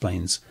Hooker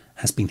explains,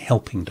 has been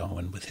helping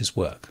Darwin with his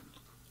work.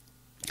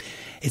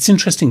 It's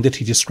interesting that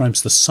he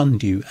describes the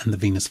sundew and the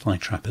Venus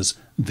flytrap as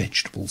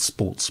vegetable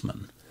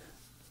sportsmen.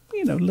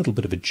 You know, a little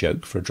bit of a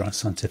joke for a dry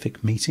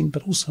scientific meeting,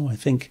 but also I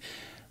think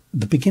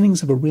the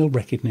beginnings of a real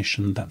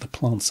recognition that the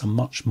plants are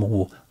much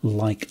more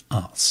like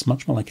us,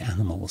 much more like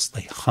animals.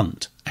 They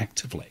hunt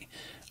actively,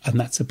 and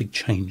that's a big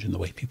change in the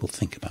way people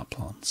think about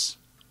plants.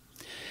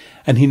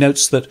 And he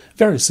notes that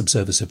various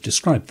observers have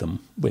described them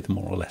with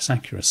more or less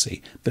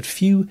accuracy, but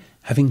few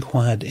have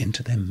inquired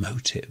into their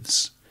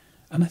motives.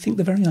 And I think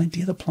the very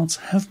idea that plants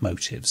have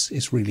motives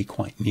is really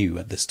quite new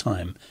at this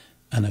time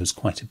and owes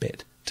quite a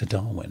bit to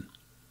Darwin.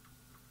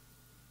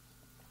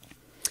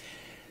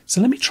 So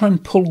let me try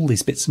and pull all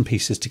these bits and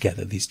pieces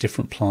together, these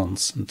different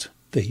plants and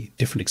the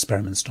different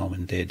experiments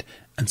Darwin did,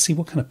 and see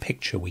what kind of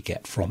picture we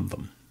get from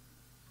them.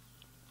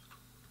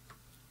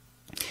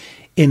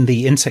 In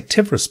the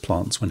insectivorous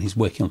plants, when he's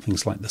working on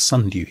things like the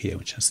sundew here,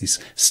 which has these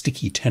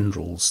sticky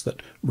tendrils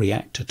that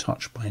react to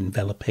touch by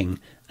enveloping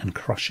and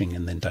crushing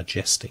and then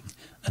digesting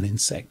an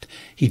insect,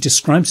 he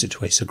describes it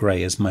to Asa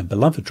Gray as my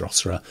beloved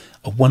Drosera,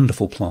 a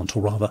wonderful plant,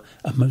 or rather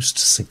a most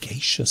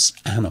sagacious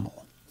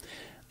animal.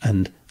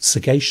 And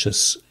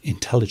sagacious,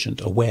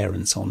 intelligent, aware,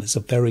 and so on is a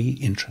very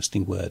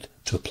interesting word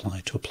to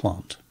apply to a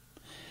plant.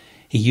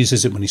 He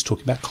uses it when he's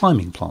talking about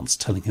climbing plants,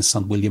 telling his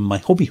son William, "My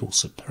hobby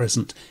horse at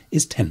present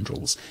is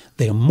tendrils.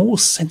 They are more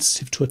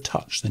sensitive to a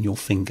touch than your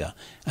finger,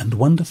 and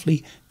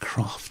wonderfully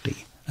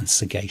crafty and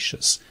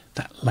sagacious."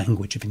 That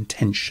language of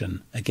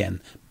intention,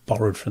 again,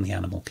 borrowed from the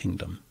animal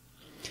kingdom.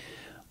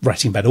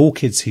 Writing about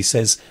orchids, he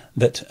says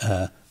that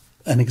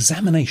an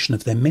examination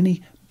of their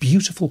many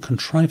beautiful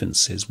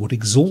contrivances would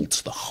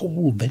exalt the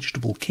whole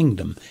vegetable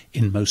kingdom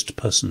in most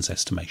persons'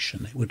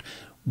 estimation. It would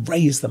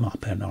raise them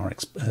up in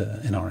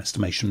our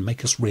estimation,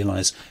 make us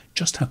realise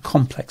just how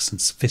complex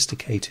and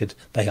sophisticated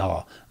they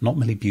are, not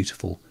merely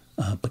beautiful,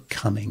 but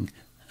cunning,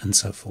 and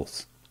so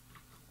forth.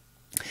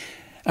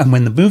 And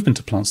when The Movement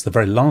of Plants, the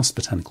very last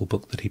botanical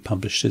book that he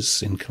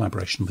publishes in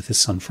collaboration with his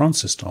son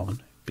Francis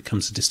Darwin,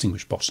 becomes a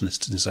distinguished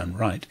botanist in his own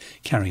right,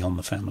 carrying on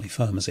the family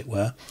firm, as it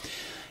were,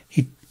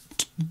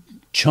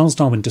 Charles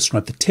Darwin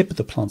described the tip of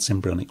the plant's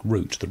embryonic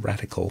root, the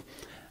radicle,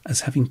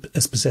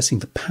 as possessing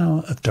the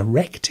power of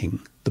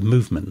directing the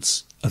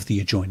movements of the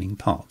adjoining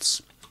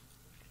parts.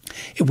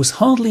 It was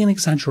hardly an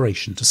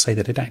exaggeration to say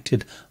that it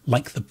acted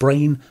like the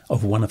brain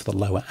of one of the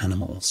lower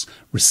animals,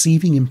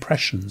 receiving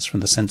impressions from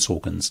the sense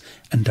organs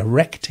and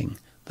directing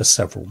the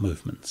several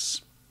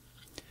movements.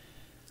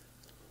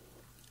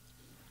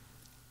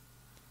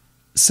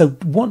 So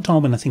what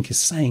Darwin, I think, is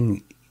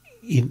saying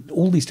in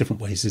all these different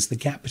ways is the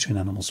gap between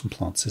animals and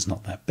plants is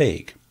not that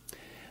big.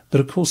 But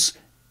of course,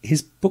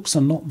 his books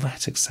are not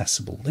that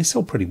accessible. They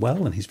sell pretty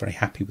well, and he's very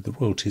happy with the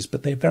royalties,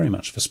 but they're very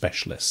much for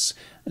specialists.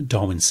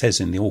 Darwin says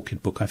in the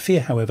Orchid book, "I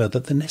fear, however,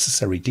 that the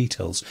necessary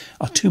details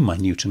are too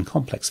minute and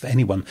complex for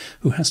anyone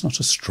who has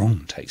not a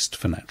strong taste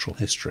for natural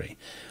history."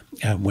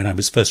 When I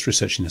was first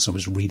researching this, I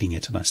was reading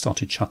it, and I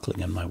started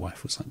chuckling, and my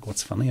wife was like,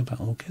 "What's funny about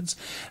orchids?"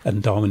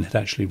 And Darwin had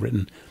actually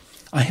written,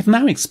 "I have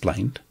now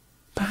explained,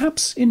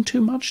 perhaps in too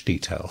much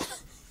detail."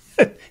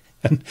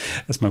 And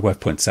as my wife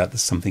points out,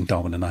 there's something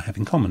Darwin and I have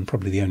in common,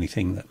 probably the only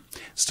thing that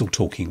still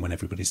talking when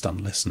everybody's done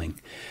listening.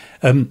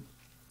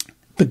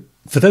 But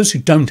for those who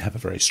don't have a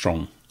very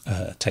strong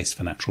taste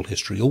for natural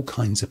history, all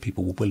kinds of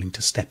people were willing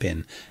to step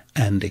in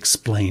and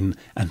explain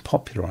and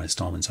popularise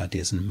Darwin's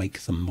ideas and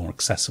make them more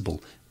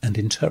accessible and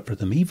interpret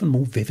them even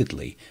more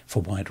vividly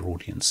for wider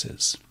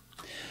audiences.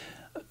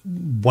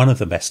 One of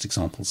the best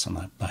examples,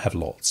 and I have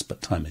lots,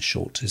 but time is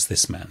short, is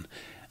this man.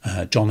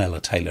 John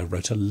Ella Taylor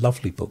wrote a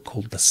lovely book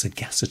called The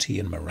Sagacity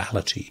and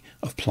Morality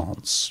of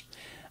Plants.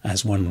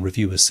 As one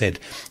reviewer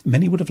said,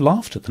 many would have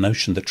laughed at the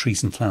notion that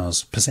trees and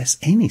flowers possess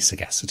any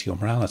sagacity or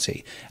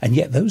morality, and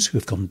yet those who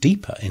have gone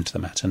deeper into the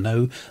matter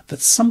know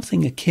that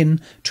something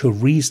akin to a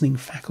reasoning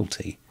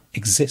faculty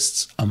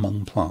exists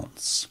among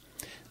plants.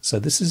 So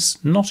this is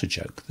not a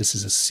joke, this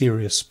is a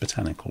serious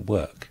botanical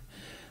work.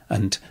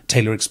 And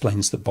Taylor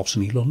explains that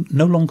botany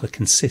no longer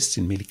consists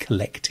in merely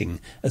collecting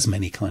as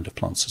many kind of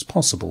plants as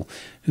possible,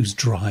 whose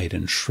dried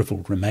and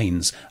shrivelled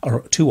remains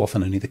are too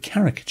often only the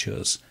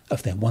caricatures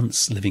of their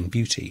once living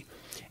beauty.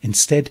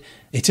 Instead,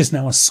 it is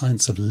now a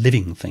science of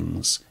living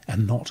things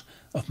and not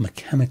of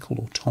mechanical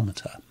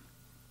automata.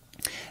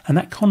 And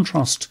that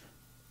contrast,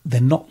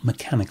 they're not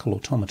mechanical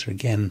automata,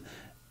 again,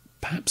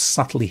 perhaps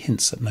subtly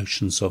hints at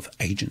notions of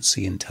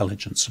agency,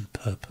 intelligence and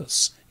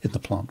purpose in the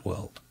plant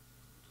world.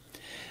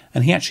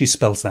 And he actually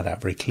spells that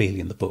out very clearly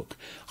in the book.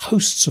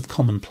 Hosts of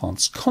common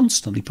plants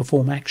constantly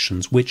perform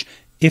actions which,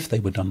 if they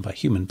were done by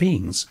human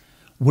beings,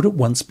 would at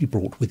once be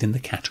brought within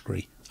the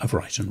category of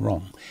right and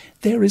wrong.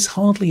 There is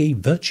hardly a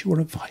virtue or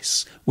a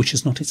vice which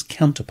is not its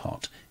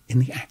counterpart in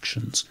the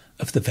actions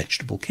of the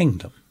vegetable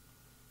kingdom.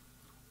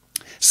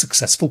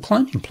 Successful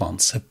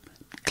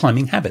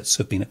climbing habits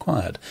have been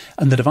acquired,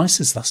 and the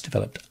devices thus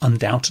developed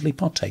undoubtedly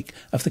partake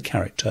of the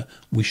character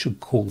we should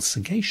call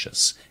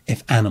sagacious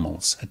if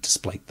animals had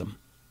displayed them.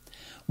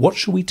 What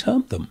shall we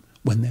term them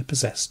when they're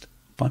possessed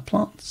by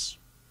plants?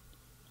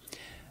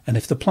 And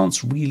if the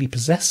plants really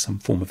possess some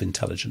form of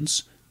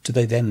intelligence, do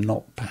they then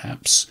not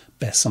perhaps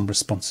bear some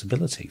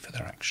responsibility for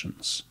their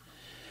actions?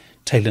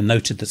 Taylor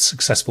noted that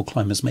successful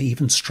climbers may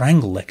even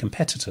strangle their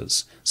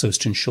competitors so as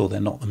to ensure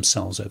they're not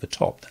themselves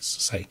overtopped, that's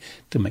to say,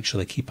 to make sure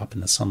they keep up in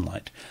the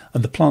sunlight.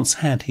 And the plants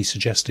had, he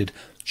suggested,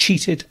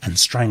 cheated and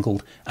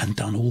strangled and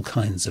done all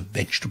kinds of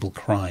vegetable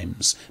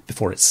crimes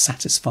before it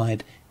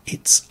satisfied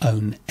its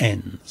own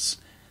ends.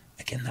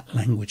 Again, that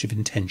language of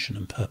intention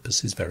and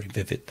purpose is very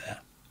vivid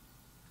there.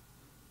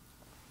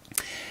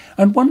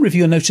 And one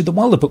reviewer noted that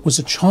while the book was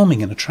a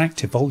charming and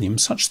attractive volume,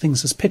 such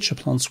things as pitcher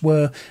plants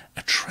were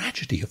a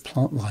tragedy of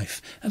plant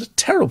life and a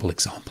terrible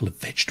example of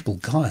vegetable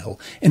guile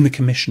in the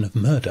commission of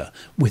murder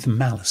with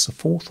malice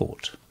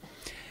aforethought.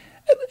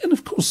 And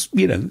of course,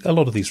 a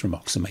lot of these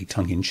remarks are made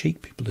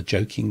tongue-in-cheek. People are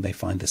joking, they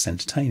find this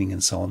entertaining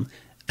and so on,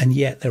 and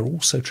yet they're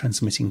also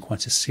transmitting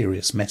quite a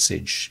serious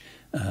message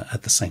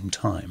at the same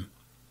time.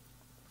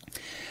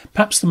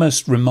 Perhaps the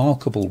most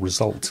remarkable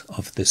result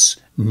of this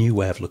new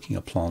way of looking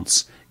at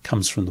plants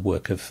comes from the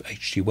work of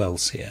H.G.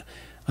 Wells here.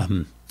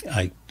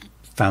 I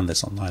found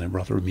this online and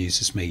rather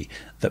amuses me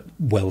that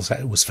Wells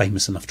was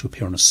famous enough to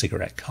appear on a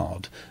cigarette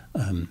card.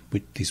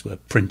 These were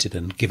printed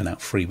and given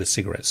out free with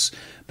cigarettes,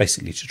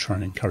 basically to try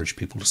and encourage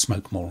people to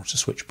smoke more or to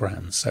switch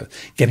brands. So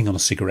getting on a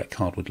cigarette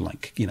card would,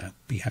 like,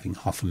 be having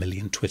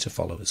 500,000 Twitter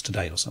followers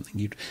today or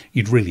something.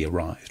 You'd really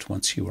arrived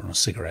once you were on a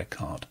cigarette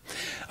card.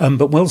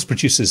 But Wells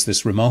produces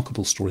this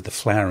remarkable story, The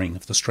Flowering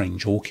of the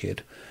Strange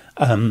Orchid,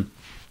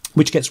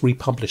 which gets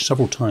republished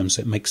several times.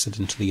 It makes it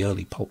into the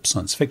early pulp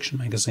science fiction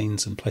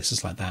magazines and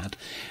places like that.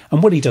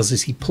 And what he does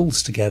is he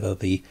pulls together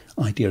the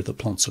idea that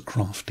plants are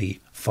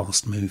crafty,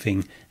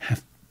 fast-moving,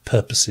 have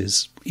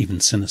purposes, even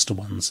sinister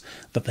ones,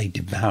 that they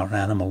devour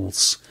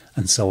animals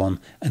and so on,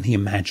 and he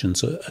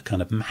imagines a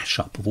kind of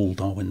mash-up of all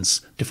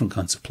Darwin's different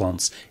kinds of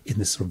plants in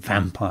this sort of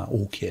vampire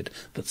orchid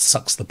that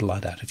sucks the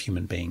blood out of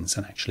human beings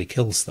and actually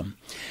kills them.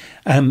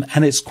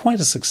 And it's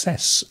quite a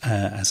success.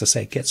 As I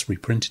say, it gets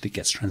reprinted, it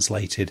gets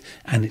translated,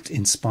 and it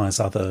inspires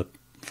other,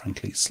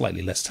 frankly,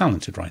 slightly less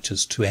talented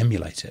writers to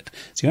emulate it.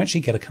 So you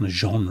actually get a kind of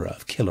genre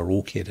of killer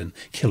orchid and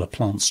killer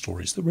plant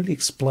stories that really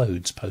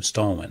explodes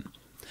post-Darwin.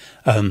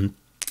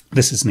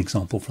 This is an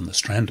example from the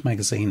Strand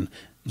magazine.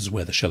 This is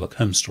where the Sherlock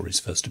Holmes stories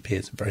first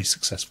appeared. It's a very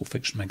successful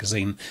fiction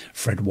magazine.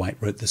 Fred White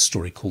wrote this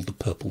story called The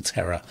Purple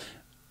Terror,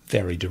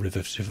 very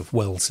derivative of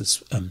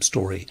Wells's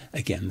story.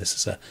 Again, this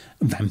is a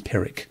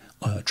vampiric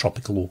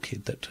tropical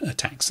orchid that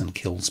attacks and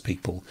kills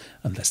people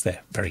unless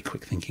they're very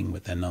quick thinking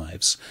with their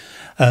knives.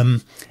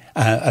 And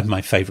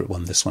my favourite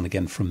one, this one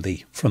again from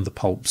the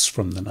pulps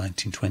from the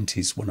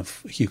 1920s, one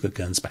of Hugo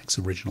Gernsback's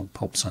original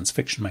pulp science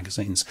fiction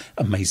magazines.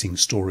 Amazing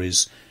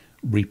stories,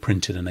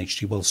 reprinted an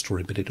H.G. Wells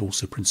story, but it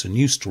also prints a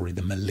new story,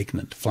 The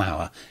Malignant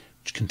Flower,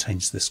 which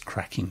contains this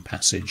cracking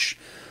passage.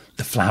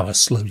 The flower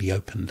slowly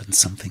opened, and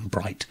something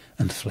bright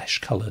and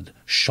flesh-coloured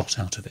shot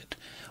out of it.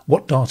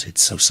 What darted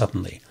so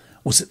suddenly?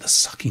 Was it the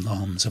sucking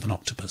arms of an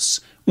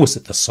octopus? Was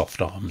it the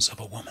soft arms of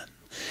a woman?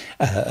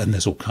 And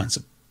there's all kinds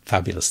of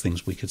fabulous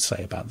things we could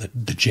say about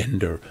the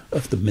gender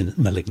of the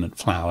malignant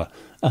flower,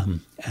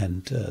 and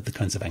the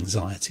kinds of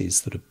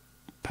anxieties that are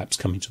perhaps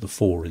coming to the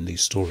fore in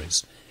these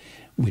stories.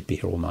 We'd be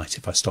here all night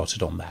if I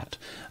started on that.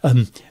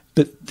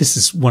 But this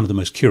is one of the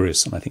most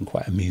curious and I think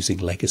quite amusing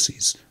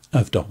legacies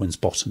of Darwin's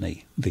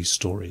botany, these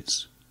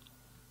stories.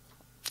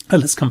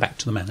 Let's come back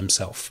to the man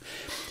himself.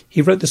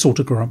 He wrote this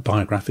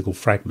autobiographical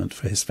fragment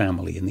for his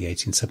family in the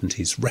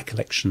 1870s,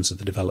 Recollections of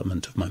the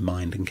Development of My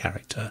Mind and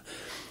Character.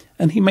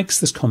 And he makes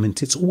this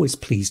comment, "It's always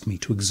pleased me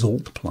to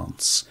exalt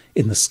plants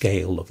in the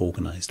scale of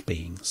organised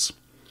beings."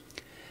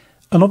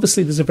 And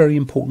obviously there's a very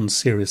important,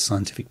 serious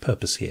scientific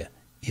purpose here.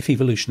 If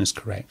evolution is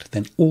correct,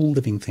 then all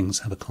living things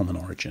have a common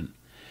origin.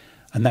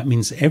 And that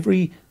means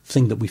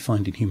everything that we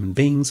find in human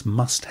beings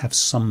must have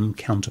some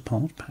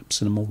counterpart,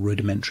 perhaps in a more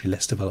rudimentary,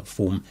 less developed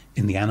form,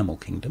 in the animal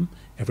kingdom.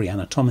 Every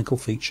anatomical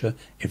feature,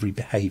 every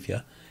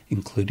behaviour,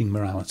 including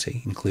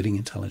morality, including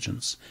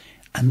intelligence.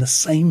 And the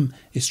same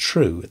is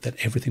true that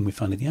everything we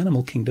find in the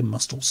animal kingdom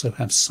must also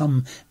have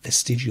some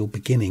vestigial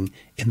beginning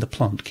in the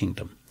plant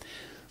kingdom.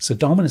 So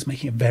Darwin is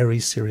making a very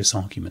serious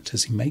argument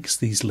as he makes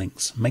these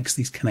links, makes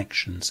these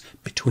connections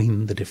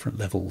between the different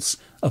levels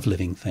of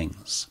living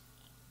things.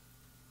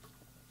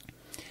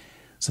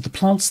 So the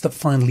plants that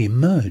finally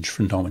emerged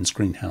from Darwin's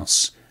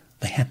greenhouse,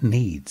 they had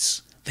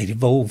needs. They'd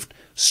evolved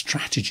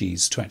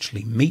strategies to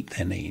actually meet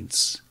their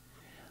needs.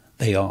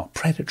 They are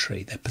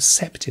predatory, they're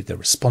perceptive, they're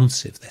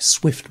responsive, they're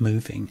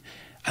swift-moving,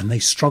 and they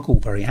struggle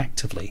very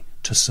actively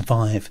to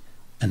survive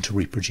and to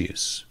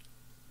reproduce.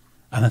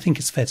 And I think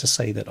it's fair to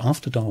say that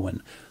after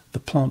Darwin, the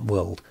plant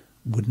world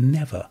would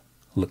never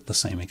look the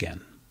same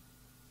again.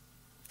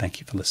 Thank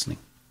you for listening.